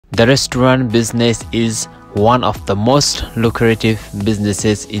The restaurant business is one of the most lucrative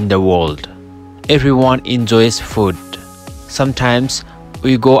businesses in the world. Everyone enjoys food. Sometimes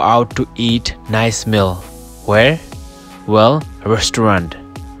we go out to eat nice meal. Where? Well, restaurant.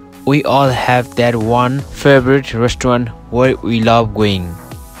 We all have that one favorite restaurant where we love going.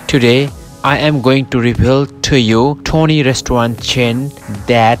 Today, I am going to reveal to you 20 restaurant chains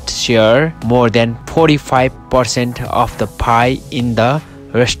that share more than 45% of the pie in the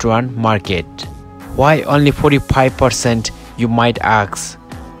restaurant market. Why only 45%, you might ask?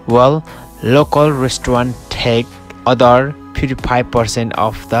 Well, local restaurants take other 55%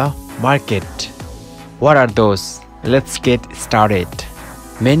 of the market. What are those? Let's get started.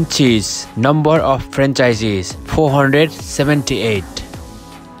 Main cheese. Number of franchises 478.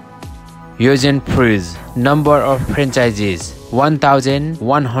 Asian Fries. Number of franchises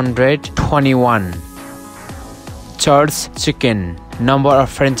 1121. Church Chicken. Number of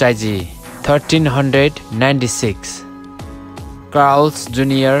franchises 1396. Carl's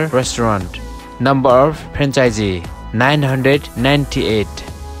Jr. Restaurant. Number of franchises 998.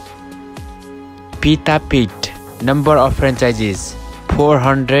 Pita Pit. Number of franchises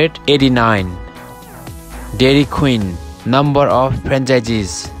 489. Dairy Queen. Number of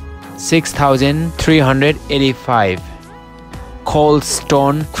franchises 6385. Cold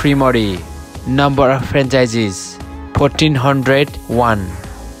Stone Creamery. Number of franchises 1401.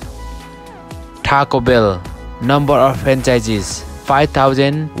 Taco Bell. Number of franchises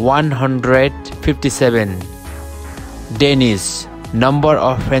 5157. Denny's. Number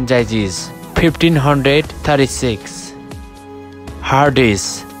of franchises 1536.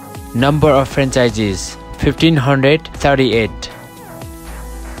 Hardee's. Number of franchises 1538.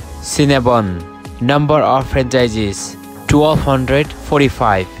 Cinnabon. Number of franchises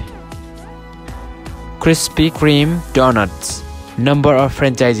 1245. Krispy Kreme Donuts. Number of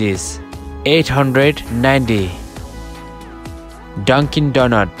franchises 890. Dunkin'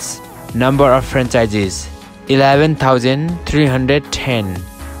 Donuts. Number of franchises 11,310.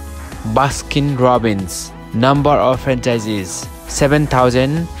 Baskin Robbins. Number of franchises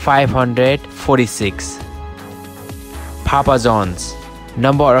 7,546. Papa John's.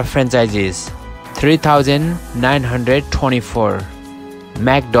 Number of franchises 3,924.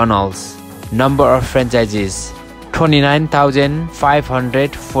 McDonald's. Number of franchises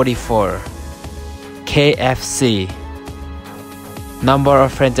 29,544. KFC. Number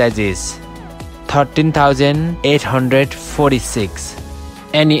of franchises 13,846.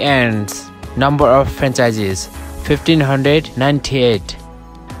 Annie Ann's. Number of franchises 1,598.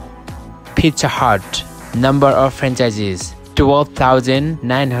 Pizza Hut. Number of franchises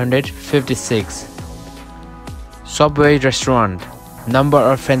 12,956. Subway Restaurant. Number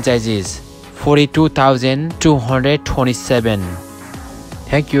of franchises 42,227.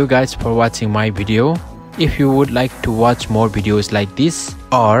 Thank you guys for watching my video. If you would like to watch more videos like this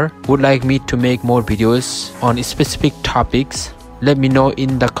or would like me to make more videos on specific topics, let me know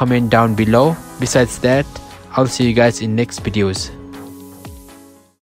in the comment down below. Besides that, I'll see you guys in next videos.